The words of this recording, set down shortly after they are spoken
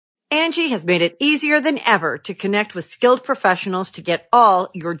Angie has made it easier than ever to connect with skilled professionals to get all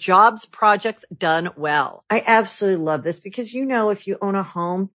your jobs projects done well. I absolutely love this because, if you own a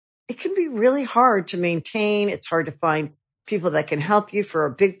home, it can be really hard to maintain. It's hard to find people that can help you for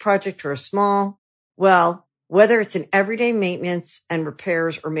a big project or a small. Well, whether it's in everyday maintenance and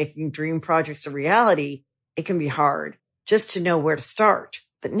repairs or making dream projects a reality, it can be hard just to know where to start.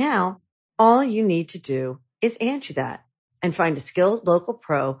 But now all you need to do is Angie that and find a skilled local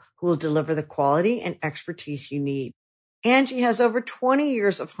pro who will deliver the quality and expertise you need. Angie has over 20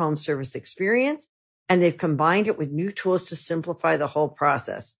 years of home service experience, and they've combined it with new tools to simplify the whole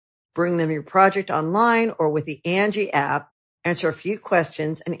process. Bring them your project online or with the Angie app, answer a few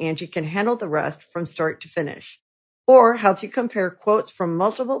questions, and Angie can handle the rest from start to finish. Or help you compare quotes from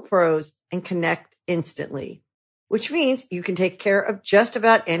multiple pros and connect instantly, which means you can take care of just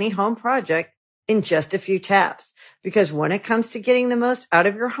about any home project in just a few taps. Because when it comes to getting the most out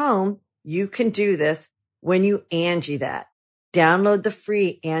of your home, you can do this when you Angie that. Download the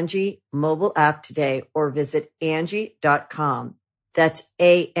free Angie mobile app today or visit Angie.com. That's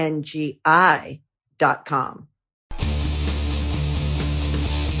ANGI.com.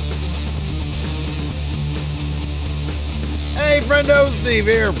 Hey, friendo, Steve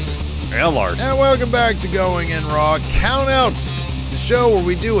here. And Lars. And welcome back to Going in Raw Count Out. It's the show where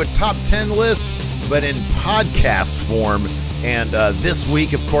we do a top 10 list, but in podcast form. And this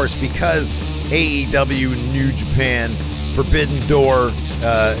week, of course, because AEW New Japan Forbidden Door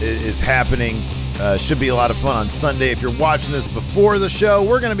is happening, should be a lot of fun on Sunday. If you're watching this before the show,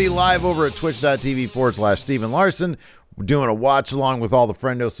 we're going to be live over at twitch.tv/Steven Larson. We're doing a watch along with all the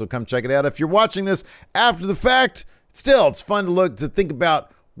friendos, so come check it out. If you're watching this after the fact, still, it's fun to think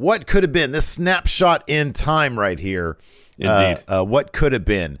about what could have been, this snapshot in time right here. Indeed. What could have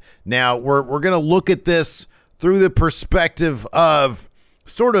been. Now, we're going to look at this through the perspective of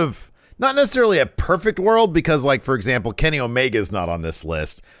sort of not necessarily a perfect world because, like, for example, Kenny Omega is not on this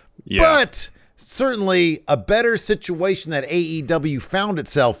list. Yeah. But certainly a better situation that AEW found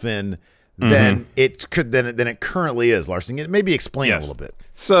itself in than it currently is, Larson. Maybe explain a little bit.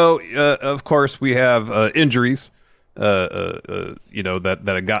 So, of course, we have injuries. That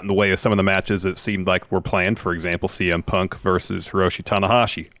had gotten in the way of some of the matches that seemed like were planned. For example, CM Punk versus Hiroshi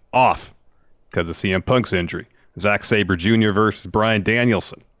Tanahashi off because of CM Punk's injury. Zack Sabre Jr. versus Bryan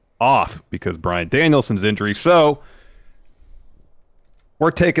Danielson off because Bryan Danielson's injury. So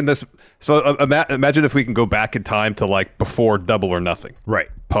we're taking this. So imagine if we can go back in time to like before Double or Nothing. Right.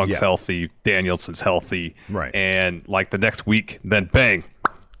 Punk's healthy, Danielson's healthy. Right. And like the next week, then bang,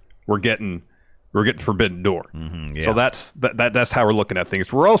 we're getting Forbidden Door. Yeah. So that's how we're looking at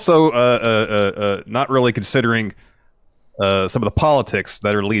things. We're also not really considering some of the politics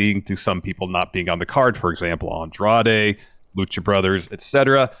that are leading to some people not being on the card. For example, Andrade, Lucha Brothers,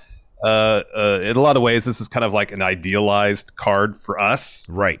 etc. In a lot of ways, this is kind of like an idealized card for us.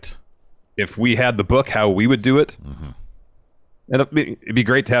 Right. If we had the book, how we would do it. And it'd be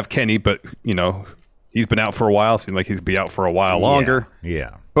great to have Kenny, but he's been out for a while. Seems like he'd be out for a while longer.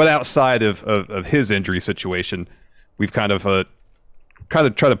 Yeah. But outside of his injury situation, we've kind of tried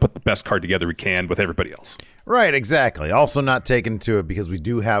to put the best card together we can with everybody else. Right, exactly. Also not taken to it because we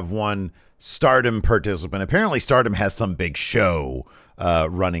do have one Stardom participant. Apparently Stardom has some big show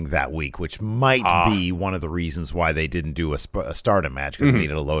running that week, which might be one of the reasons why they didn't do a Stardom match because they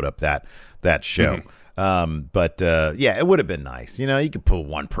needed to load up that show. It would have been nice. You could pull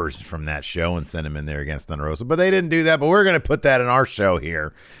one person from that show and send him in there against Thunder Rosa, but they didn't do that. But we're going to put that in our show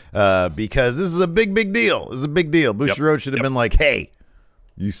here because this is a big deal. This is a big deal. Bushiroad should have been like, hey,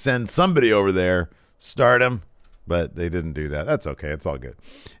 you send somebody over there, Stardom, but they didn't do that. That's okay. It's all good.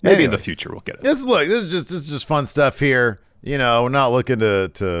 Maybe in the future we'll get it. This is just fun stuff here. We're not looking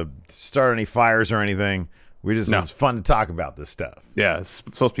to start any fires or anything. It's fun to talk about this stuff. Yeah, it's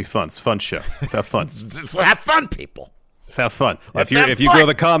supposed to be fun. It's a fun show. Let's have fun. Just have fun, people. Just have fun. If you go to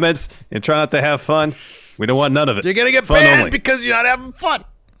the comments and try not to have fun, we don't want none of it. You're going to get fun banned only. because you're not having fun.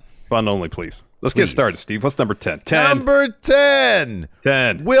 Fun only, please. Let's get started, Steve. What's number 10? Number 10.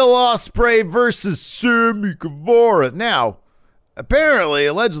 10. Will Ospreay versus Sammy Guevara. Now, apparently,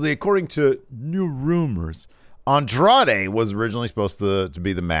 allegedly, according to new rumors, Andrade was originally supposed to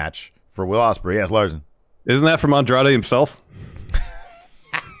be the match for Will Ospreay. Yes, Larson. Isn't that from Andrade himself?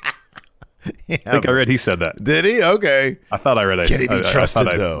 I think I read he said that. Did he? Okay. I thought I read it. Can he be trusted,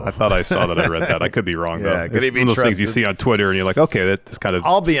 though? I thought I saw that I read that. I could be wrong, though. Could he be one of those trusted? things you see on Twitter, and you're like, okay, that just kind of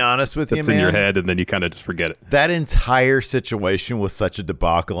I'll be honest with you, man. in your head, and then you kind of just forget it. That entire situation was such a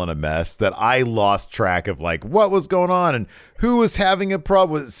debacle and a mess that I lost track of, like, what was going on and who was having a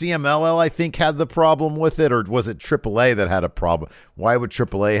problem. Was it CMLL, I think, had the problem with it, or was it AAA that had a problem? Why would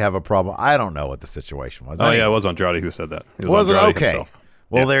AAA have a problem? I don't know what the situation was. Oh, yeah, it was Andrade who said that. Was it? Andrade Okay. himself.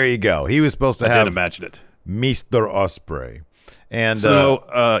 Well, there you go. He was supposed to have didn't imagine it. Mr. Ospreay. And so,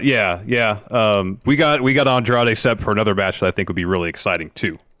 we got Andrade set for another match that I think would be really exciting,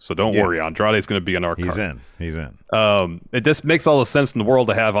 too. So don't worry. Andrade's going to be on our card. He's in. It just makes all the sense in the world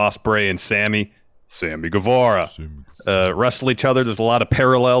to have Ospreay and Sammy Guevara wrestle each other. There's a lot of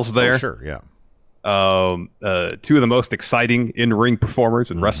parallels there. Oh, sure, yeah. Two of the most exciting in-ring performers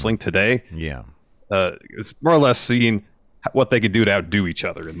in wrestling today. Yeah. It's more or less seeing what they could do to outdo each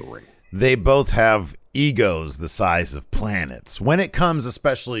other in the ring. They both have egos the size of planets when it comes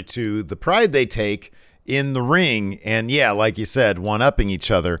especially to the pride they take in the ring. And yeah, like you said, one-upping each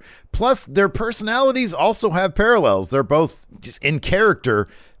other. Plus, their personalities also have parallels. They're both just in character,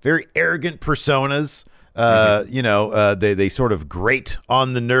 very arrogant personas. They sort of grate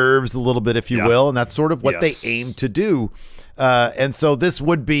on the nerves a little bit, if you will, and that's sort of what they aim to do. And so this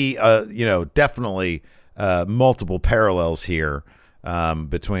would be, definitely multiple parallels here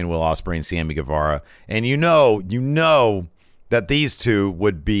between Will Ospreay and Sammy Guevara. And you know that these two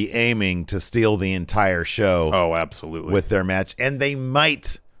would be aiming to steal the entire show. Oh, absolutely. With their match, and they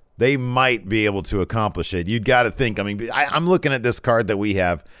might be able to accomplish it. You'd got to think. I mean, I'm looking at this card that we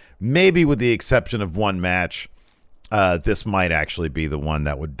have. Maybe with the exception of one match, this might actually be the one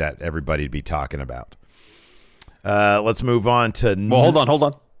that everybody'd be talking about. Let's move on to. Well, hold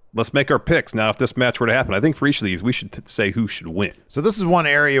on. Let's make our picks now. If this match were to happen, I think for each of these, we should say who should win. So this is one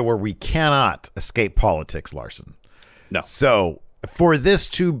area where we cannot escape politics, Larson. No. So for this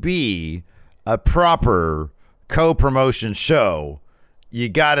to be a proper co-promotion show, you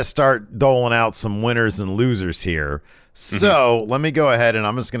got to start doling out some winners and losers here. So let me go ahead and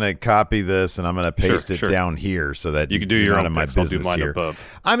I'm just going to copy this and I'm going to paste it down here so that you can do your own of my picks. business I'll do mine here. above.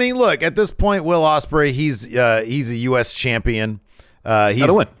 I mean, look, at this point, Will Ospreay, he's a U.S. champion.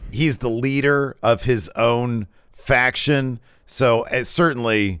 He's the leader of his own faction. So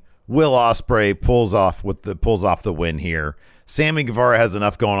certainly Will Ospreay pulls off the win here. Sammy Guevara has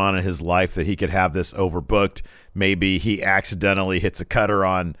enough going on in his life that he could have this overbooked. Maybe he accidentally hits a cutter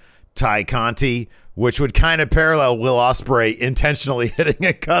on Ty Conti, which would kind of parallel Will Ospreay intentionally hitting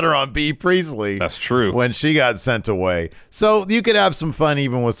a cutter on Bea Priestley. That's true. When she got sent away. So you could have some fun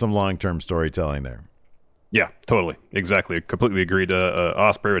even with some long-term storytelling there. Yeah, totally. Exactly. Completely agreed.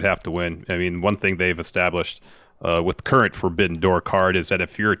 Ospreay would have to win. I mean, one thing they've established with the current Forbidden Door card is that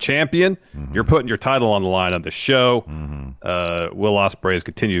if you're a champion, you're putting your title on the line on the show. Will Ospreay is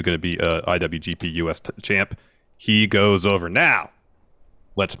going to be IWGP US champ. He goes over now.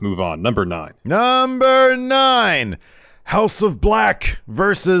 Let's move on. Number 9. Number 9. House of Black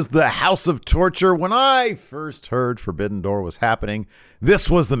versus the House of Torture. When I first heard Forbidden Door was happening, this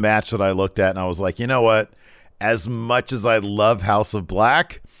was the match that I looked at and I was like, you know what? As much as I love House of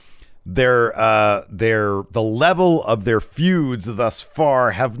Black, the level of their feuds thus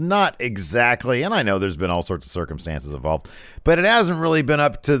far have not exactly, and I know there's been all sorts of circumstances involved, but it hasn't really been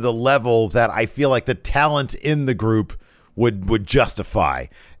up to the level that I feel like the talent in the group would justify.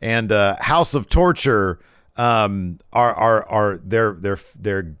 And House of Torture they're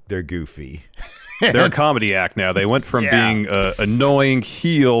goofy. They're a comedy act now. They went from being annoying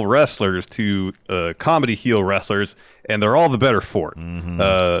heel wrestlers to comedy heel wrestlers, and they're all the better for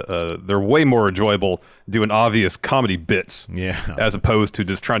it. They're way more enjoyable doing obvious comedy bits as opposed to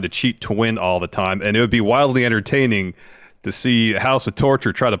just trying to cheat to win all the time. And it would be wildly entertaining to see House of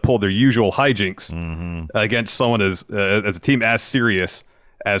Torture try to pull their usual hijinks against someone as a team as serious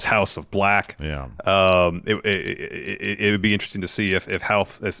as House of Black. It would be interesting to see if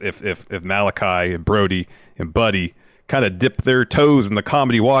Malachi and Brody and Buddy kind of dip their toes in the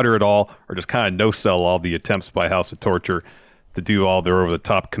comedy water at all, or just kind of no-sell all the attempts by House of Torture to do all their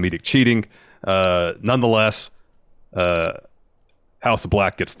over-the-top comedic cheating. Nonetheless, House of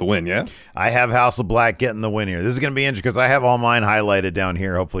Black gets the win, yeah? I have House of Black getting the win here. This is going to be interesting because I have all mine highlighted down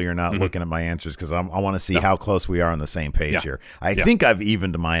here. Hopefully you're not looking at my answers because I want to see how close we are on the same page here. I think I've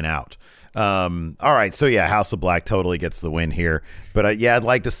evened mine out. All right, so House of Black totally gets the win here. But I'd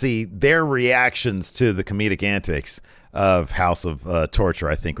like to see their reactions to the comedic antics of House of Torture.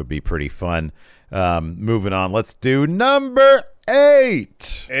 I think would be pretty fun. Moving on, let's do number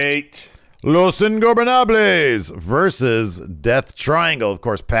 8. Los Ingobernables versus Death Triangle. Of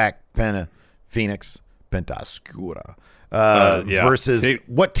course, Pac, Pena, Phoenix Pentascura. Versus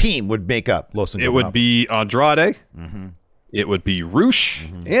what team would make up Los Ingobernables? It would be Andrade. It would be Rush,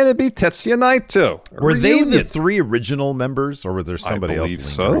 and it'd be Tetsuya Naito. Were they the 3 original members, or was there somebody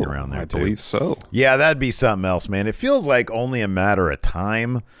else lingering around there too? I believe so. Yeah, that'd be something else, man. It feels like only a matter of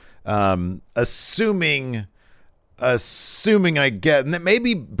time. Assuming I get, and that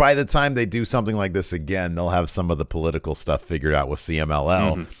maybe by the time they do something like this again, they'll have some of the political stuff figured out with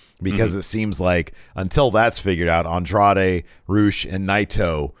CMLL. Because it seems like until that's figured out, Andrade, Rush, and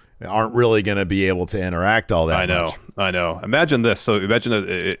Naito aren't really going to be able to interact all that much. I know. Imagine this. So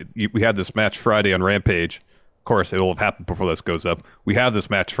imagine we had this match Friday on Rampage. Of course, it will have happened before this goes up. We have this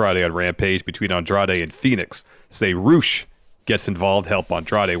match Friday on Rampage between Andrade and Phoenix. Say Rush gets involved, help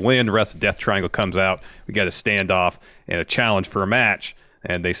Andrade win. The rest of Death Triangle comes out. We got a standoff and a challenge for a match.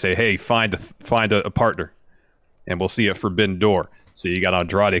 And they say, hey, find a partner. And we'll see at Forbidden Door. So you got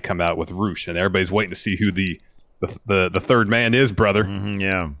Andrade come out with Rush. And everybody's waiting to see who the third man is, brother.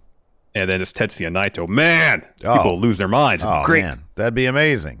 Yeah. And then it's Tetsuya Naito. Man, people lose their minds. Great. Man, that'd be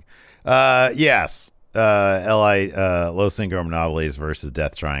amazing. Yes. Los Ingobernables versus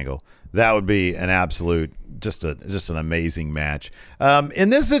Death Triangle. That would be an absolute, just an amazing match.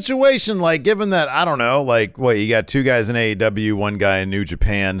 In this situation, like, given that, I don't know, like, what, you got 2 guys in AEW, 1 guy in New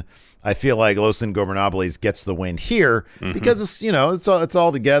Japan. I feel like Los Ingobernables gets the win here because it's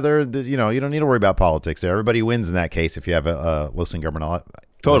all together. You don't need to worry about politics there. Everybody wins in that case if you have a Los Ingobernables.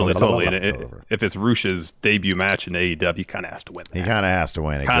 Totally. And if it's Rush's debut match in AEW, he kind of has to win that. He kind of has to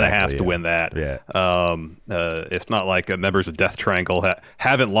win. To win that. Yeah. It's not like members of Death Triangle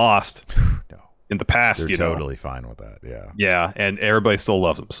haven't lost in the past. They're totally fine with that. Yeah. Yeah, and everybody still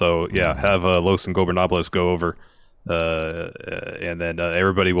loves them. So have Los Ingobernables go over. And then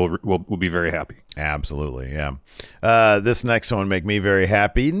everybody will be very happy. Absolutely, yeah. This next one make me very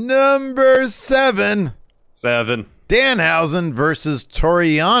happy. Number 7. Danhausen versus Toru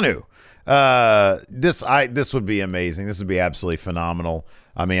Yano. This would be amazing. This would be absolutely phenomenal.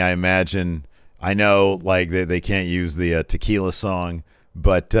 I mean, I know, like they can't use the tequila song,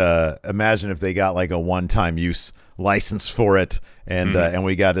 but imagine if they got like a one-time use license for it, and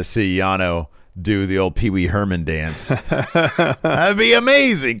we got to see Yano do the old Pee Wee Herman dance. That'd be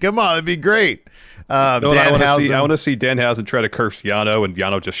amazing. Come on, that'd be great. I want to see Danhausen try to curse Yano, and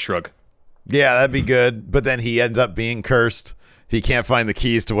Yano just shrug. Yeah, that'd be good. But then he ends up being cursed. He can't find the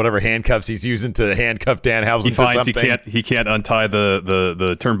keys to whatever handcuffs he's using to handcuff Danhausen to something. He can't untie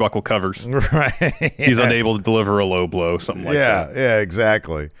the turnbuckle covers. Right. He's unable to deliver a low blow, something like that. Yeah,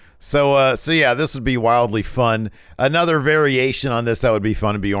 exactly. So yeah, this would be wildly fun. Another variation on this that would be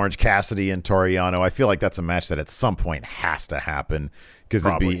fun would be Orange Cassidy and Toru Yano. I feel like that's a match that at some point has to happen because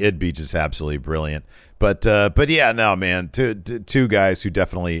it'd be just absolutely brilliant. But yeah, no, man, two guys who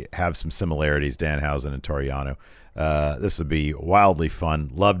definitely have some similarities, Danhausen and Toru Yano. This would be wildly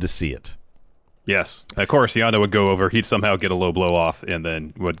fun. Love to see it. Yes. Of course, Yano would go over. He'd somehow get a low blow off and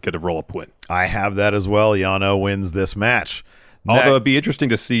then would get a roll-up win. I have that as well. Yano wins this match. Although it'd be interesting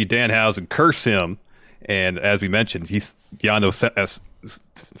to see Danhausen curse him. And as we mentioned, Yano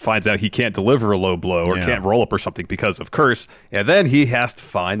finds out he can't deliver a low blow or can't roll up or something because of curse. And then he has to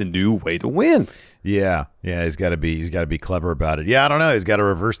find a new way to win. Yeah. He's got to be clever about it. Yeah, I don't know. He's got to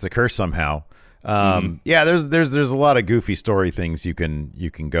reverse the curse somehow. Yeah, there's a lot of goofy story things you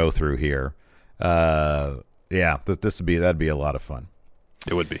can go through here. Yeah, that'd be a lot of fun.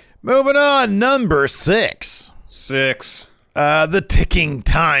 It would be. Moving on, number 6. The ticking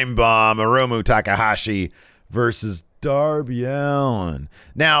time bomb, Hiromu Takahashi versus Darby Allin.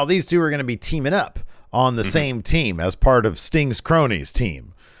 Now, these two are going to be teaming up on the same team as part of Sting's cronies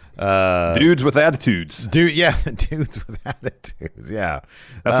team. Dudes with attitudes. Dudes with attitudes. Yeah,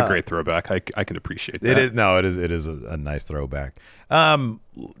 that's a great throwback. I can appreciate that. It is a nice throwback.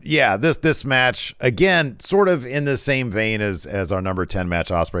 Yeah, this match again, sort of in the same vein as our number 10 match,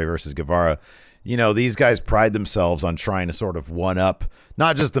 Ospreay versus Guevara. You know, these guys pride themselves on trying to sort of one up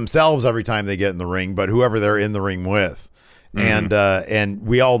not just themselves every time they get in the ring, but whoever they're in the ring with. And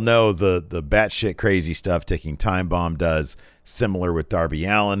we all know the batshit crazy stuff Ticking Time Bomb does, similar with Darby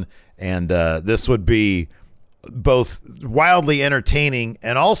Allin. And this would be both wildly entertaining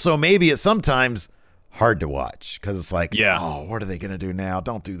and also maybe at sometimes hard to watch because it's like, oh, what are they going to do now?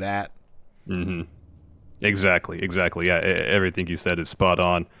 Don't do that. Exactly. Yeah, everything you said is spot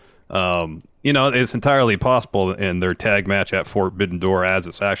on. You know, it's entirely possible in their tag match at Forbidden Door, as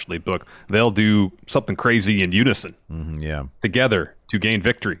it's actually booked, they'll do something crazy in unison together to gain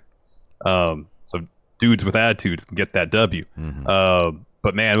victory. So dudes with attitudes can get that W.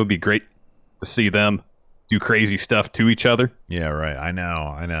 But man, it would be great to see them do crazy stuff to each other. Yeah, right. I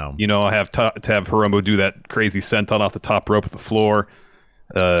know. I have to have Hiromu do that crazy senton off the top rope at the floor.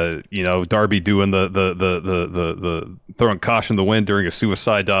 Darby doing the throwing caution to the wind during a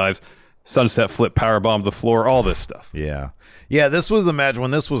suicide dives, sunset flip powerbomb to the floor, all this stuff. Yeah. This was the match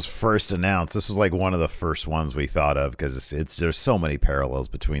when this was first announced. This was like one of the first ones we thought of because there's so many parallels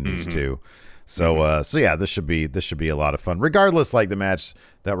between these two. So this should be a lot of fun. Regardless, like the match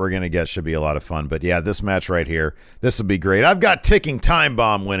that we're gonna get should be a lot of fun. But yeah, this match right here, this will be great. I've got Ticking Time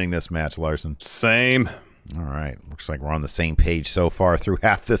Bomb winning this match, Larson. Same. All right. Looks like we're on the same page so far through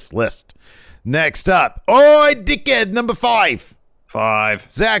half this list. Next up, Oi Dickhead, number 5.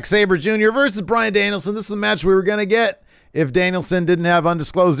 Zack Sabre Jr. versus Bryan Danielson. This is the match we were going to get if Danielson didn't have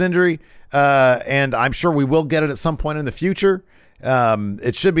undisclosed injury. And I'm sure we will get it at some point in the future.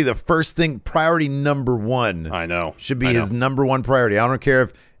 It should be the first thing, priority number 1. I know. Should be his number 1 priority. I don't care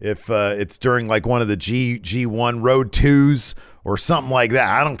if it's during like one of the G1 Road 2s or something like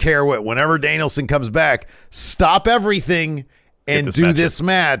that. I don't care what. Whenever Danielson comes back, stop everything and do this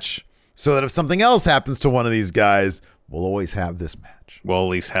match so that if something else happens to one of these guys, we'll always have this match. We'll at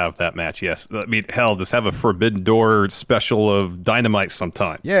least have that match, yes. I mean, hell, just have a Forbidden Door special of Dynamite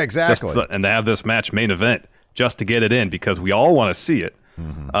sometime. Yeah, exactly. And to have this match main event just to get it in because we all want to see it.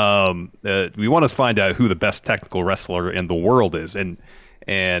 We want to find out who the best technical wrestler in the world is. And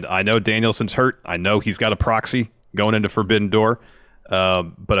I know Danielson's hurt. I know he's got a proxy going into Forbidden Door.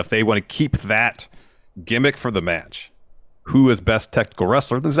 But if they want to keep that gimmick for the match, who is best technical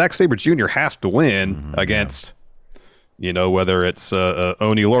wrestler, then Zack Sabre Jr. has to win against, whether it's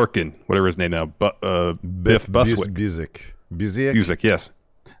Oni Lorcan, whatever his name now, Biff Busick. Busick, yes.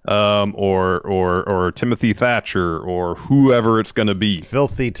 Or Timothy Thatcher or whoever it's going to be.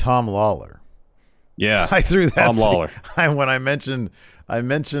 Filthy Tom Lawler. Yeah. I threw that. Tom Lawler. When I mentioned,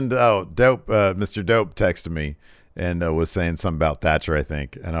 Dope, Mr. Dope texted me and was saying something about Thatcher, I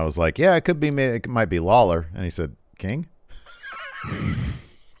think. And I was like, yeah, it might be Lawler. And he said, King?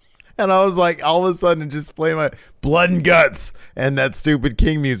 And I was like, all of a sudden, just playing my Blood and Guts and that stupid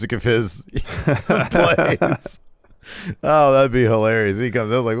King music of his plays. Oh, that'd be hilarious. He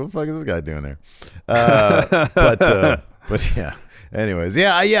comes, I was like, what the fuck is this guy doing there? But yeah. Anyways,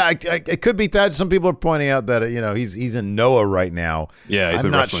 it could be that. Some people are pointing out that he's in Noah right now. Yeah,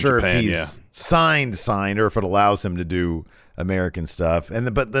 I'm not sure if he's signed or if it allows him to do American stuff.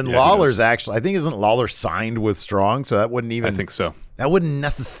 But then Lawler's actually, I think, isn't Lawler signed with Strong? So that wouldn't even. I think so. That wouldn't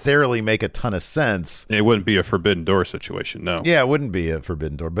necessarily make a ton of sense. It wouldn't be a Forbidden Door situation, no. Yeah, it wouldn't be a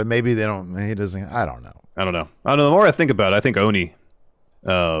Forbidden Door, but maybe they don't. He doesn't. I don't know. The more I think about it, I think Oni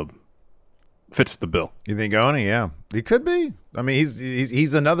fits the bill. You think Oni? Yeah, he could be. I mean,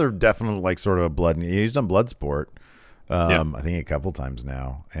 he's another definite like sort of a blood. He's done Bloodsport. I think a couple times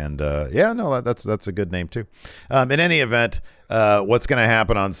now, and that's a good name too. In any event, what's going to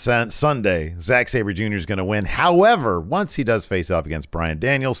happen on Sunday? Zack Sabre Jr. is going to win. However, once he does face off against Bryan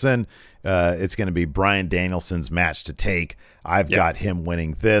Danielson, it's going to be Bryan Danielson's match to take. I've got him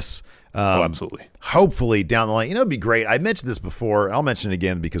winning this. Absolutely. Hopefully down the line, it'd be great. I mentioned this before. I'll mention it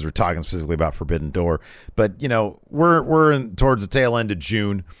again because we're talking specifically about Forbidden Door. But we're towards the tail end of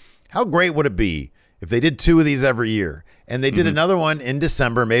June. How great would it be if they did 2 of these every year and they did another one in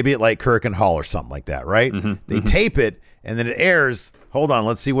December, maybe at like Korakuen Hall or something like that, right? They tape it and then it airs. Hold on,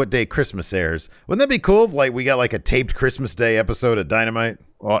 let's see what day Christmas airs. Wouldn't that be cool if we got like a taped Christmas Day episode of Dynamite?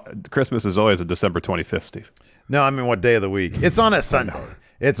 Well, Christmas is always a December 25th, Steve. No, I mean what day of the week? It's on a Sunday.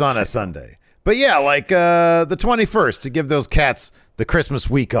 It's on a Sunday. But yeah, like the 21st to give those cats the Christmas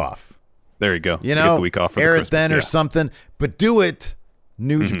week off. There you go. Get the week off for air the it then or something. But do it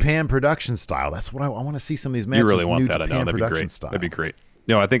New Japan production style. That's what I want to see some of these matches. You really want New that? Japan I know. That'd be great. Style. That'd be great.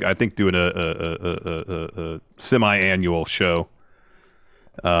 I think doing a semi-annual show,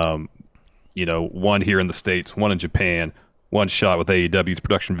 one here in the States, one in Japan, one shot with AEW's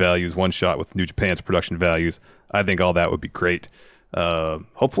production values, one shot with New Japan's production values. I think all that would be great.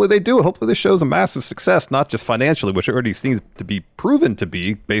 Hopefully they do. Hopefully this show's a massive success, not just financially, which already seems to be proven to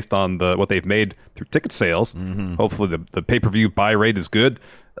be based on what they've made through ticket sales. Hopefully the pay-per-view buy rate is good.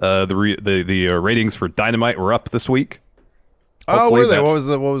 The ratings for Dynamite were up this week. Hopefully were they?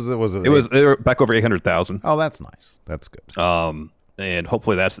 What was it? They were back over 800,000. Oh, that's nice. That's good. And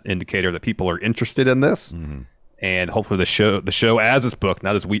hopefully that's an indicator that people are interested in this. And hopefully the show as it's booked,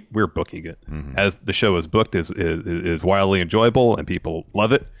 not as we're booking it, as the show is booked, is wildly enjoyable and people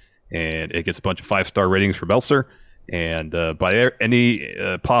love it, and it gets a bunch of 5-star ratings for Meltzer, and by any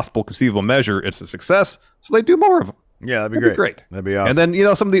possible conceivable measure, it's a success. So they do more of them. Yeah, that'd be great. That'd be awesome. And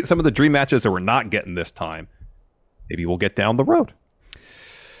then some of the dream matches that we're not getting this time, maybe we'll get down the road.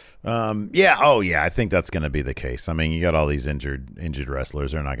 Yeah. Oh, yeah. I think that's going to be the case. I mean, you got all these injured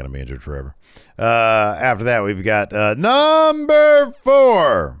wrestlers. They're not going to be injured forever. After that, we've got number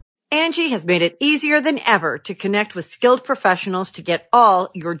 4. Angie has made it easier than ever to connect with skilled professionals to get all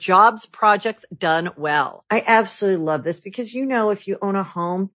your jobs projects done well. I absolutely love this because, if you own a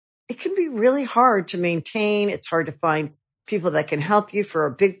home, it can be really hard to maintain. It's hard to find people that can help you for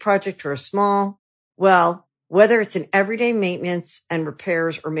a big project or a small. Well, whether it's in everyday maintenance and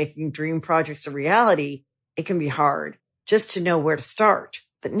repairs or making dream projects a reality, it can be hard just to know where to start.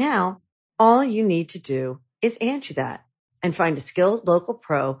 But now all you need to do is Angie that and find a skilled local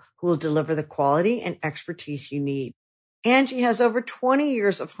pro who will deliver the quality and expertise you need. Angie has over 20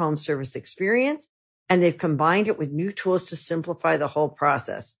 years of home service experience, and they've combined it with new tools to simplify the whole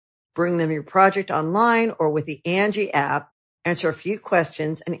process. Bring them your project online or with the Angie app, answer a few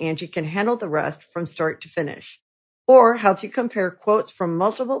questions, and Angie can handle the rest from start to finish. Or help you compare quotes from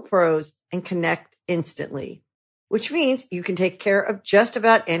multiple pros and connect instantly, which means you can take care of just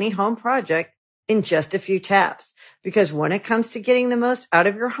about any home project in just a few taps. Because when it comes to getting the most out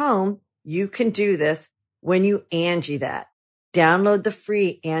of your home, you can do this when you Angie that. Download the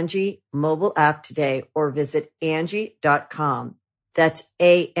free Angie mobile app today or visit Angie.com. That's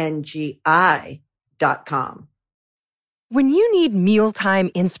ANGI.com. When you need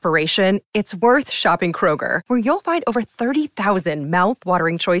mealtime inspiration, it's worth shopping Kroger, where you'll find over 30,000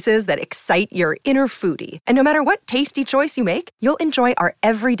 mouth-watering choices that excite your inner foodie. And no matter what tasty choice you make, you'll enjoy our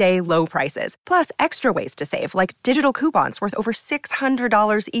everyday low prices, plus extra ways to save, like digital coupons worth over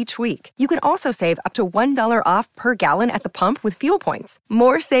 $600 each week. You can also save up to $1 off per gallon at the pump with fuel points.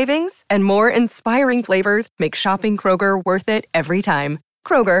 More savings and more inspiring flavors make shopping Kroger worth it every time.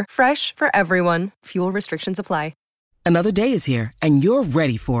 Kroger, fresh for everyone. Fuel restrictions apply. Another day is here, and you're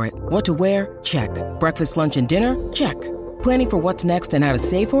ready for it. What to wear? Check. Breakfast, lunch, and dinner? Check. Planning for what's next and how to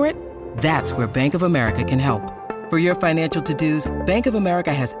save for it? That's where Bank of America can help. For your financial to-dos, Bank of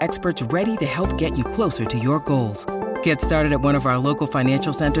America has experts ready to help get you closer to your goals. Get started at one of our local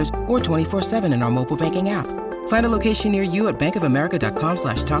financial centers or 24/7 in our mobile banking app. Find a location near you at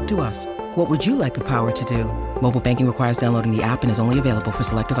bankofamerica.com/talktous. What would you like the power to do? Mobile banking requires downloading the app and is only available for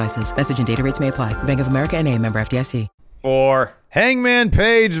select devices. Message and data rates may apply. Bank of America N.A., member FDIC. 4. Hangman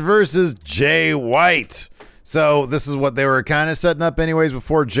Page versus Jay White. So this is what they were kind of setting up anyways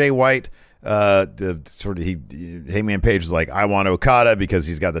before Jay White. Hangman Page was like, I want Okada because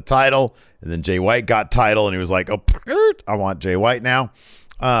he's got the title. And then Jay White got title and he was like, oh, I want Jay White now.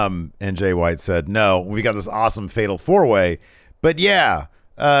 And Jay White said, no, we got this awesome fatal 4-way. But yeah,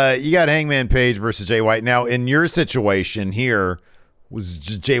 you got Hangman Page versus Jay White. Now, in your situation here, was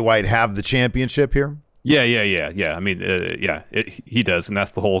Jay White have the championship here? Yeah. I mean, he does, and that's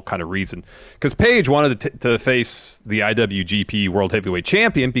the whole kind of reason. Because Page wanted to face the IWGP World Heavyweight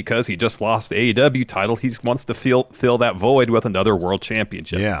Champion because he just lost the AEW title. He wants to fill that void with another World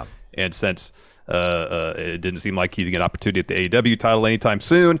Championship. Yeah. And since it didn't seem like he'd get an opportunity at the AEW title anytime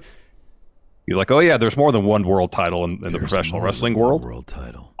soon, he's like, oh yeah, there's more than one world title in the professional wrestling world. World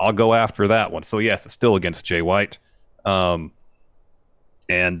title. I'll go after that one. So yes, it's still against Jay White. In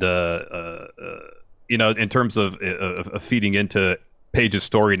terms of feeding into Page's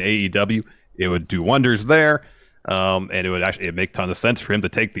story in AEW, it would do wonders there. And it'd make a ton of sense for him to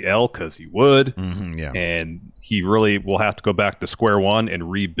take the L because he would. Mm-hmm, yeah. And he really will have to go back to square one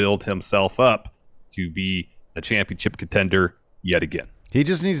and rebuild himself up to be a championship contender yet again. He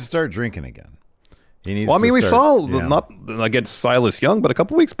just needs to start drinking again. We saw not against Silas Young, but a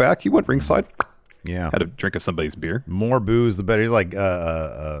couple weeks back he went ringside. Yeah, had a drink of somebody's beer. More booze, the better. He's like,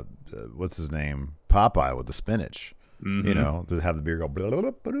 what's his name? Popeye with the spinach. Mm-hmm. To have the beer go blah, blah,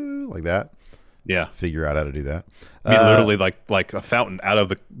 blah, blah, like that. Yeah, figure out how to do that. Literally like a fountain out of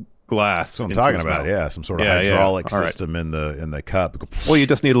the glass. That's what I'm talking about. Yeah, some sort of hydraulic system in the cup. Well, you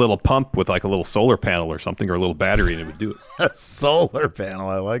just need a little pump with like a little solar panel or something, or a little battery, and it would do it. A solar panel,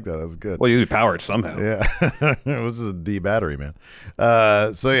 I like that. That's good. Well, you power it somehow. Yeah, it was just a D battery, man.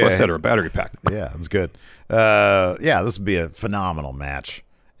 So yeah, or a battery pack. Yeah, it's good. This would be a phenomenal match.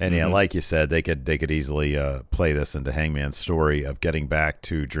 And yeah, like you said, they could easily play this into Hangman's story of getting back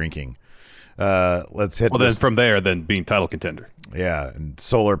to drinking. Let's hit. Well, then from there, being title contender. Yeah, and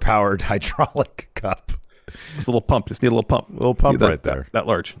solar powered hydraulic cup. Just a little pump. Just need a little pump. A little pump right there. That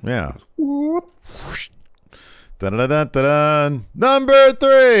large. Yeah. Dun-dun-dun-dun-dun. Number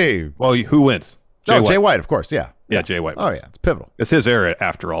 3. Well, who wins? Jay White, of course. Yeah. Yeah, Jay White. Oh yeah, it's pivotal. It's his era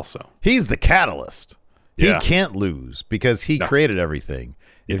after all. So he's the catalyst. He can't lose because he created everything.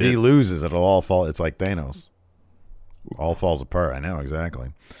 If he loses, it'll all fall. It's like Thanos. All falls apart. I know,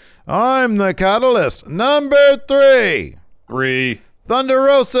 exactly. I'm the catalyst. Number 3. Thunder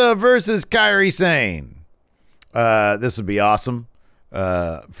Rosa versus Kairi Sane. This would be awesome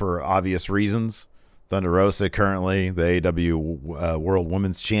for obvious reasons. Thunder Rosa currently the AEW World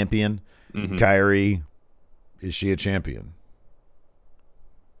Women's Champion. Mm-hmm. Kairi, is she a champion?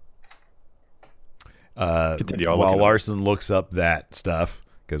 While Larson looks up that stuff,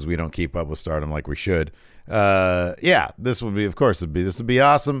 because we don't keep up with Stardom like we should. This would be, of course, this would be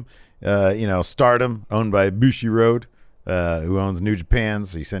awesome. Stardom owned by Bushiroad, who owns New Japan.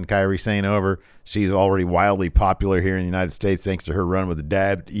 So you send Kairi Sane over. She's already wildly popular here in the United States thanks to her run with the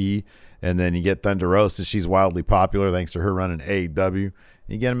Dad E. And then you get Thunder Rosa. She's wildly popular thanks to her run in AEW.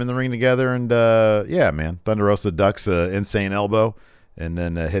 You get them in the ring together, and Thunder Rosa ducks an insane elbow and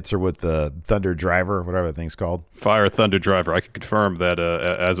then hits her with the Thunder Driver, whatever that thing's called. Fire Thunder Driver. I can confirm that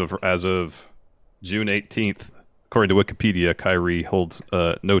as of June 18th, according to Wikipedia, Kairi holds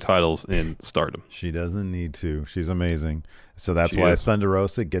no titles in Stardom. She doesn't need to. She's amazing. So that's why Thunder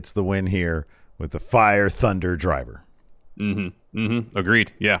Rosa gets the win here with the Fire Thunder Driver.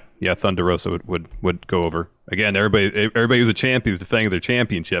 Agreed. Yeah. Thunder Rosa would go over again. Everybody who's a champion is defending their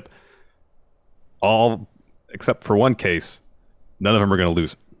championship. All except for one case, none of them are going to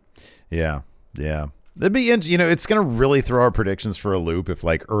lose. Yeah. That'd be it's going to really throw our predictions for a loop if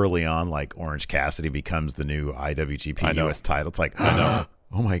like early on, like Orange Cassidy becomes the new IWGP US title. It's like, I know.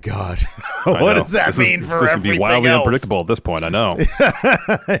 Oh my God. What does that mean for everything else? This would be wildly unpredictable at this point. I know.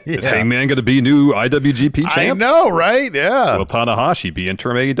 Is Hangman going to be new IWGP champ? I know, right? Yeah. Will Tanahashi be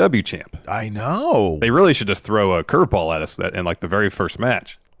interim AEW champ? I know. They really should just throw a curveball at us in like the very first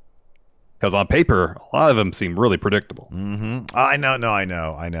match. Because on paper, a lot of them seem really predictable. Mm-hmm. I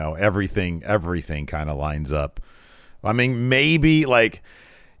know. Everything kind of lines up. I mean, maybe like...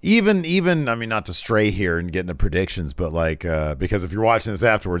 Even I mean, not to stray here and get into predictions, but like because if you're watching this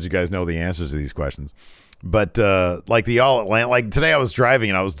afterwards, you guys know the answers to these questions. But like the All Atlanta, like today I was driving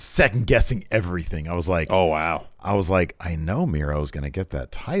and I was second guessing everything. I was like, oh wow. I was like, I know Miro's going to get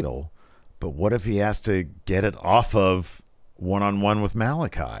that title, but what if he has to get it off of one-on-one with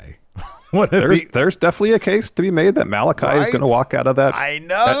Malachi? There's definitely a case to be made that Malachi is going to walk out of that. I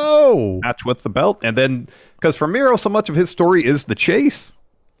know that match with the belt, and then because for Miro, so much of his story is the chase.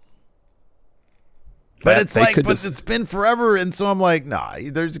 But it's like, it's been forever, and so I'm like, nah,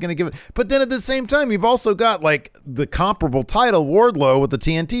 they're just gonna give it. But then at the same time, you've also got like the comparable title, Wardlow with the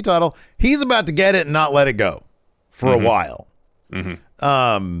TNT title. He's about to get it and not let it go for a while.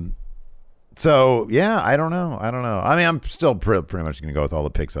 Mm-hmm. So yeah, I don't know. I mean, I'm still pretty much gonna go with all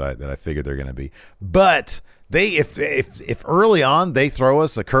the picks that I figured they're gonna be. But if early on they throw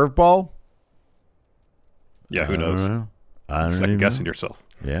us a curveball, yeah, who knows? Second guessing yourself.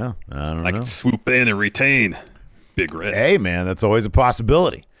 Yeah, I don't know. Swoop in and retain Big Red. Hey, man, that's always a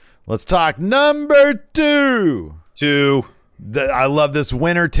possibility. Let's talk number 2. I love this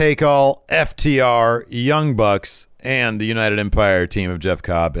winner-take-all FTR, Young Bucks, and the United Empire team of Jeff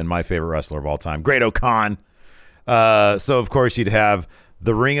Cobb and my favorite wrestler of all time, Great-O-Khan. So, of course, you'd have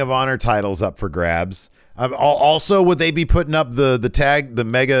the Ring of Honor titles up for grabs. Also, would they be putting up the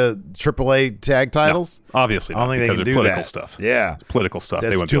mega AAA tag titles? No, obviously not. I don't think they can do political that. Stuff. Yeah. It's political stuff.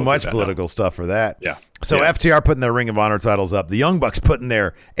 That's too much political stuff for that. Yeah. So FTR putting their Ring of Honor titles up. The Young Bucks putting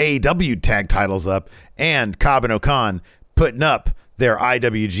their AEW tag titles up. And Cobb and O'Khan putting up their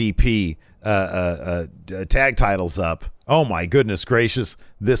IWGP tag titles up. Oh, my goodness gracious.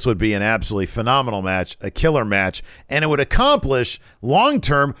 This would be an absolutely phenomenal match, a killer match, and it would accomplish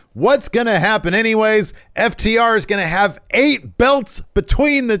long-term what's going to happen anyways. FTR is going to have 8 belts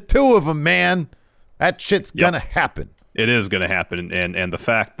between the two of them, man. That shit's going to happen. It is going to happen, and the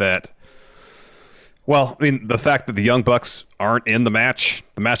fact that, well, I mean, the fact that the Young Bucks aren't in the match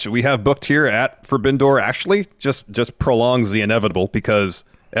that we have booked here at Forbidden Door actually just prolongs the inevitable because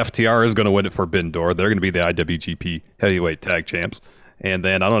FTR is going to win it for Forbidden Door. They're going to be the IWGP Heavyweight Tag Champs. And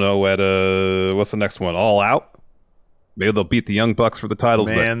then, I don't know, at what's the next one? All Out? Maybe they'll beat the Young Bucks for the titles.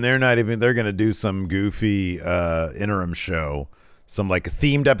 Man, they're going to do some goofy interim show. Some like a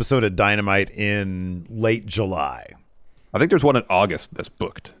themed episode of Dynamite in late July. I think there's one in August that's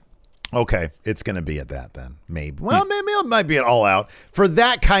booked. Okay, it's going to be at that then. Maybe. Well, maybe it might be at All Out. For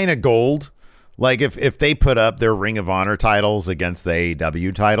that kind of gold... Like if they put up their Ring of Honor titles against the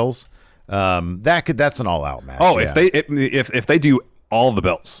AEW titles, that's an all-out match. Oh, yeah. if they do all the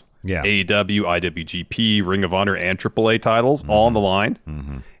belts, yeah, AEW, IWGP, Ring of Honor, and AAA titles all on the line.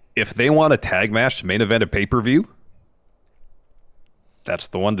 Mm-hmm. If they want a tag match to main event a pay-per-view, that's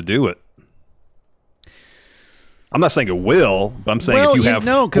the one to do it. I'm not saying it will, but I'm saying if you have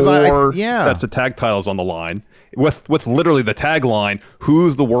four sets of tag titles on the line, with literally the tagline,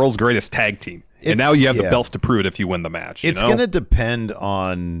 who's the world's greatest tag team? And now you have the belts to prove it if you win the match. It's going to depend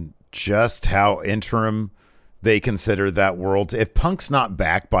on just how interim they consider that world. If Punk's not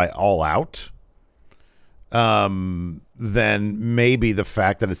back by All Out, then maybe the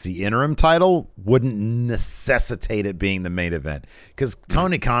fact that it's the interim title wouldn't necessitate it being the main event. Because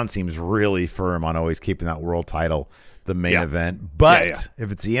Tony Khan seems really firm on always keeping that world title the main event. But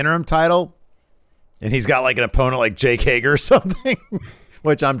if it's the interim title and he's got like an opponent like Jake Hager or something,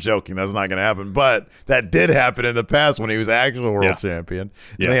 which I'm joking, that's not going to happen. But that did happen in the past when he was actual world champion.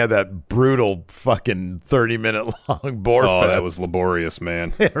 Yeah. And they had that brutal fucking 30-minute long board fest. That was laborious,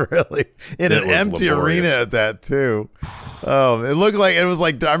 man. Really. In an empty arena at that, too. Oh, it looked like, I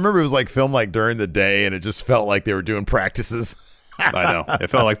remember it was like filmed like during the day, and it just felt like they were doing practices. I know. It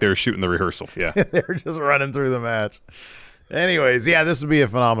felt like they were shooting the rehearsal. Yeah. They were just running through the match. Anyways, this would be a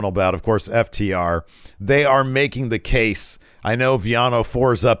phenomenal bout. Of course, FTR, they are making the case. I know Viano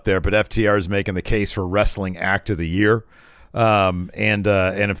 4 is up there, but FTR is making the case for Wrestling Act of the Year. And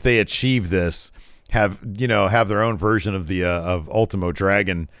if they achieve this, have their own version of the of Ultimo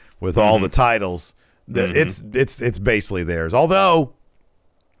Dragon with all the titles, it's basically theirs. Although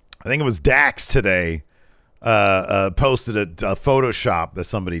I think it was Dax today posted a Photoshop that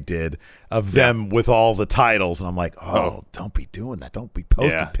somebody did of them with all the titles, and I'm like, don't be doing that. Don't be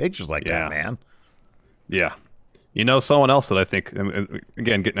posting pictures like that, man. Yeah. Someone else that I think,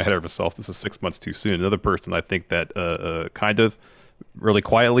 again, getting ahead of herself, this is 6 months too soon. Another person I think that kind of really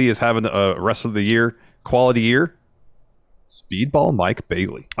quietly is having a rest of the year quality year, Speedball Mike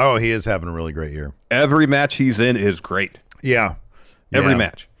Bailey. Oh, he is having a really great year. Every match he's in is great. Yeah. Every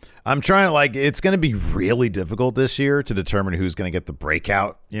match. I'm trying to, it's going to be really difficult this year to determine who's going to get the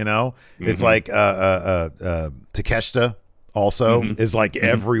breakout, It's like Takeshita also is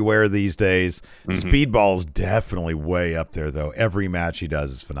everywhere these days. Speedball is definitely way up there, though. Every match he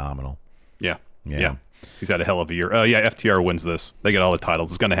does is phenomenal. Yeah. He's had a hell of a year. FTR wins this. They get all the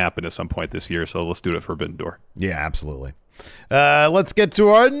titles. It's going to happen at some point this year, so let's do it at Forbidden Door. Yeah, absolutely. Let's get to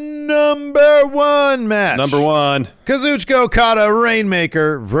our number one match. Number one. Kazuchika Okada,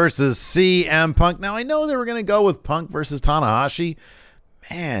 Rainmaker versus CM Punk. Now, I know they were going to go with Punk versus Tanahashi.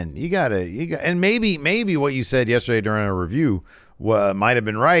 Man, you got and maybe what you said yesterday during a review might have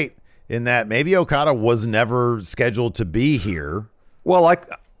been right in that maybe Okada was never scheduled to be here. Well,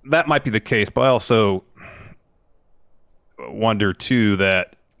 that might be the case, but I also wonder too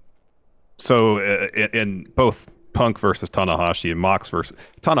that in both Punk versus Tanahashi and Mox versus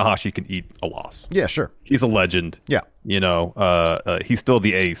Tanahashi can eat a loss. Yeah, sure. He's a legend. Yeah, he's still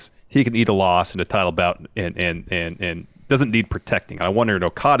the ace. He can eat a loss in a title bout and doesn't need protecting. I wonder in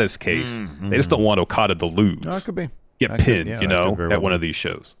Okada's case, they just don't want Okada to lose. No, it could be. Get pinned, at one of these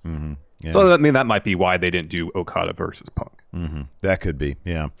shows. Mm-hmm. Yeah. So that might be why they didn't do Okada versus Punk. Mm-hmm. That could be,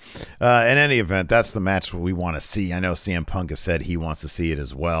 yeah. In any event, that's the match we want to see. I know CM Punk has said he wants to see it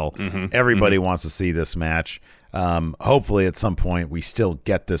as well. Everybody wants to see this match. Hopefully at some point we still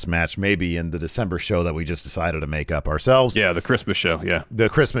get this match, maybe in the December show that we just decided to make up ourselves. Yeah, the Christmas show, yeah. The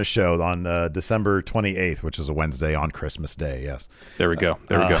Christmas show on December 28th, which is a Wednesday on Christmas Day, yes. There we go.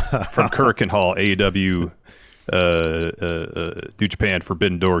 From Kurikan Hall, AEW New Japan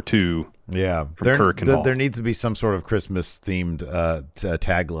Forbidden Door 2. Yeah. There needs to be some sort of Christmas-themed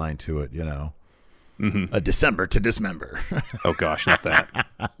tagline to it, A December to dismember. Oh, gosh, not that.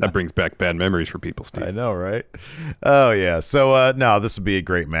 That brings back bad memories for people, Steve. I know, right? Oh, yeah. So, no, this would be a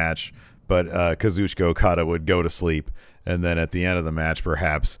great match, but Kazuchika Okada would go to sleep, and then at the end of the match,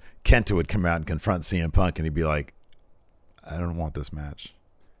 perhaps, Kenta would come out and confront CM Punk, and he'd be like, I don't want this match.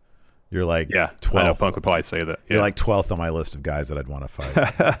 You're like 12th. I know Punk would probably say that. Yeah. You're like 12th on my list of guys that I'd want to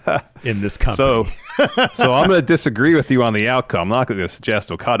fight in this company. So I'm going to disagree with you on the outcome. I'm not going to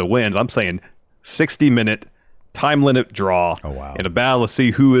suggest Okada wins. I'm saying 60-minute time limit draw. Oh, wow. In a battle to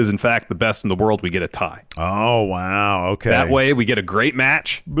see who is, in fact, the best in the world, we get a tie. Oh, wow. Okay. That way, we get a great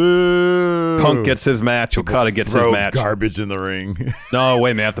match. Boo. Punk gets his match. Okada gets his match. Garbage in the ring. No,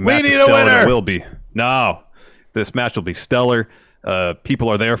 wait a minute. The match is stellar. It will be. No. This match will be stellar. People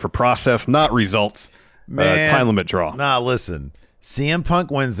are there for process, not results. Time limit draw. Nah, listen. CM Punk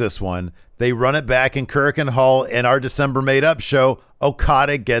wins this one. They run it back in Kurikan Hall in our December made-up show.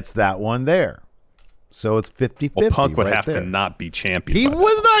 Okada gets that one there. So it's 50-50. Well, Punk would have to not be champion. He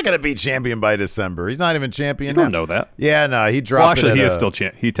was not going to be champion by December. He's not even champion now. You don't know that. Yeah, no, he dropped it. Well, actually, he is still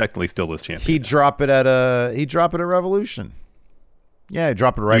he technically still is champion. He'd drop it at Revolution. Yeah, he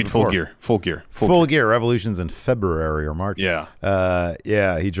dropped it right before. Full gear. Full gear. Revolution's in February or March. Yeah.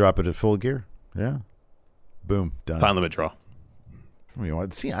 He dropped it at Full Gear. Yeah. Boom. Done. Time limit draw. I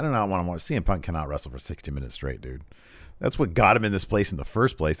don't know. I want to watch. CM Punk cannot wrestle for 60 minutes straight, dude. That's what got him in this place in the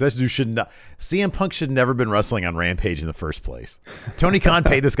first place. That dude should not. CM Punk should never been wrestling on Rampage in the first place. Tony Khan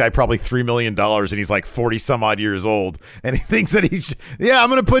paid this guy probably $3 million, and he's like 40 some odd years old, and he thinks that I'm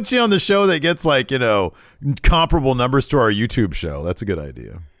going to put you on the show that gets comparable numbers to our YouTube show. That's a good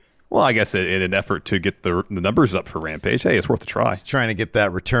idea. Well, I guess in an effort to get the numbers up for Rampage, hey, it's worth a try. He's trying to get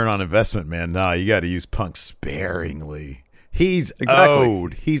that return on investment, man. Nah, you got to use Punk sparingly. He's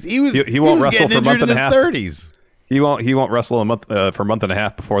owed. He won't wrestle for a month and a half. 30s. He won't wrestle for a month and a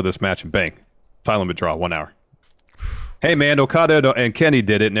half before this match, and bang, time limit draw, 1 hour. Hey man, Okada and Kenny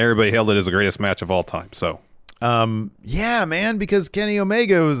did it, and everybody hailed it as the greatest match of all time. So, yeah, man, because Kenny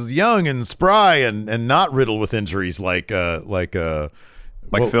Omega was young and spry and not riddled with injuries like Phil.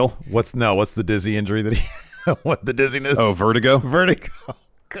 What's the dizzy injury that he? What the dizziness? Oh, vertigo. Vertigo.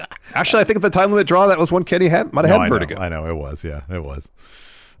 God. Actually, I think at the time limit draw, that was when Kenny might have had vertigo. I know it was. Yeah, it was.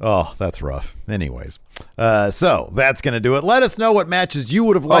 Oh, that's rough. Anyways, so that's going to do it. Let us know what matches you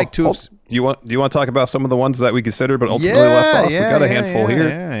would have liked to. Do you want to talk about some of the ones that we considered but ultimately left off? We got a handful here.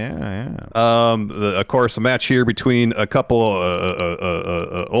 Yeah. Of course, a match here between a couple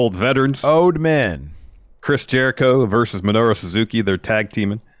old veterans. Old men. Chris Jericho versus Minoru Suzuki. They're tag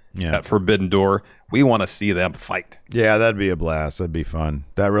teaming at Forbidden Door. We want to see them fight. Yeah, that'd be a blast. That'd be fun.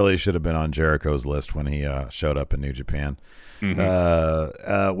 That really should have been on Jericho's list when he showed up in New Japan.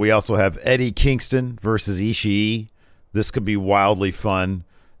 Mm-hmm. We also have Eddie Kingston versus Ishii. This could be wildly fun,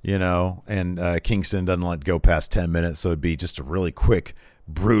 and Kingston doesn't let it go past 10 minutes, so it'd be just a really quick,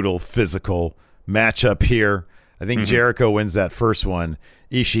 brutal, physical matchup here. I think Jericho wins that first one.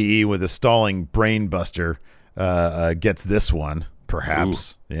 Ishii with a stalling brain buster gets this one,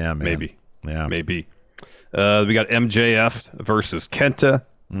 perhaps. Ooh, yeah, man. Maybe. Yeah, maybe. We got MJF versus Kenta.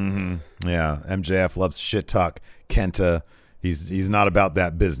 Mm-hmm. Yeah, MJF loves shit talk. Kenta, he's not about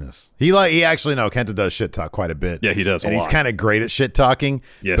that business. Kenta does shit talk quite a bit. Yeah, he does. And he's kind of great at shit talking.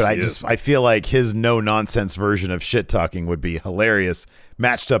 Yes, but I feel like his no nonsense version of shit talking would be hilarious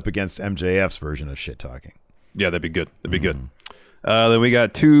matched up against MJF's version of shit talking. Yeah, that'd be good. Good. Then we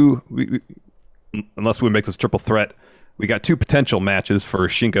got two. Unless we make this triple threat. We got two potential matches for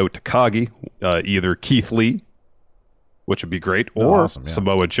Shingo Takagi, either Keith Lee, which would be great, or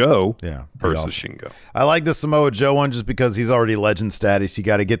Samoa Joe versus Shingo. I like the Samoa Joe one just because he's already legend status. You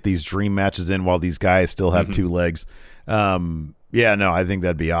got to get these dream matches in while these guys still have two legs. I think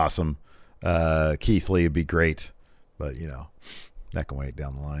that'd be awesome. Keith Lee would be great, but, that can wait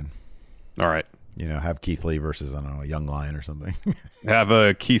down the line. All right. Have Keith Lee versus, a Young Lion or something.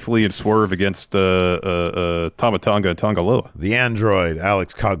 Have Keith Lee and Swerve against Tama Tonga and Tonga Loa. The android,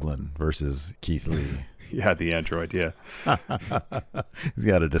 Alex Coughlin versus Keith Lee. Yeah, the android, yeah. He's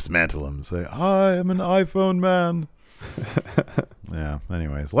got to dismantle him and say, I am an iPhone man. Yeah,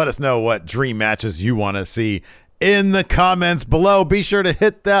 anyways. Let us know what dream matches you want to see in the comments below. Be sure to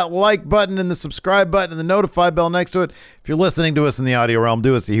hit that like button and the subscribe button and the notify bell next to it. If you're listening to us in the audio realm,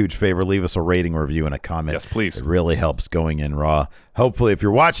 do us a huge favor. Leave us a rating, review, and a comment. Yes, please. It really helps going in raw. Hopefully, if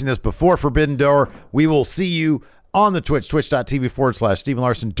you're watching this before Forbidden Door, we will see you on the Twitch, twitch.tv/Steven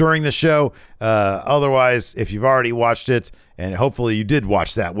Larson during the show. Otherwise, if you've already watched it, and hopefully you did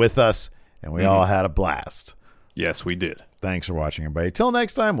watch that with us, and we all had a blast. Yes, we did. Thanks for watching, everybody. Till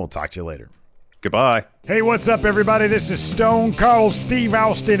next time, we'll talk to you later. Goodbye. Hey, what's up, everybody? This is Stone Cold Steve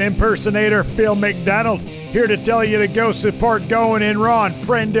Austin impersonator Phil McDonald, here to tell you to go support Going In Raw and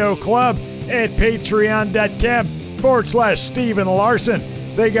Friendo Club at patreon.com/Steven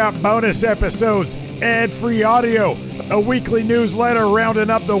Larson. They got bonus episodes, ad-free audio, a weekly newsletter rounding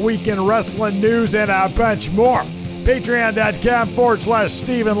up the week in wrestling news, and a bunch more.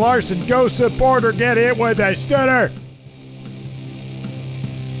 Patreon.com/Steven Larson. Go support or get hit with a stunner.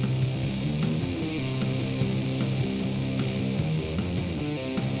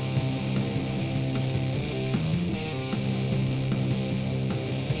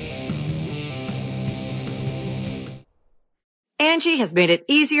 Angie has made it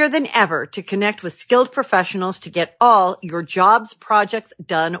easier than ever to connect with skilled professionals to get all your jobs projects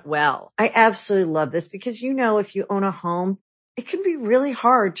done well. I absolutely love this because, if you own a home, it can be really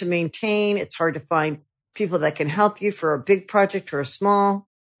hard to maintain. It's hard to find people that can help you for a big project or a small.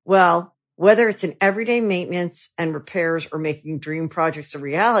 Well, whether it's in everyday maintenance and repairs or making dream projects a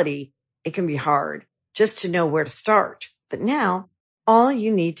reality, it can be hard just to know where to start. But now all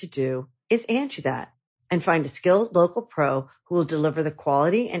you need to do is Angie that and find a skilled local pro who will deliver the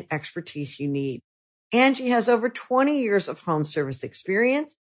quality and expertise you need. Angie has over 20 years of home service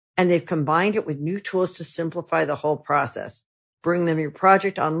experience, and they've combined it with new tools to simplify the whole process. Bring them your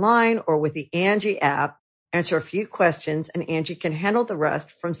project online or with the Angie app, answer a few questions, and Angie can handle the rest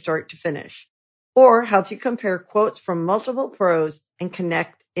from start to finish. or help you compare quotes from multiple pros and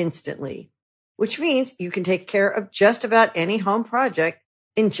connect instantly. Which means you can take care of just about any home project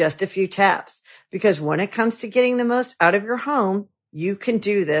in just a few taps. Because when it comes to getting the most out of your home, you can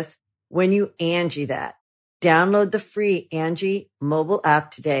do this when you Angie that. Download the free Angie mobile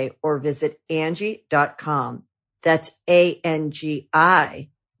app today or visit Angie.com. That's ANGI.com.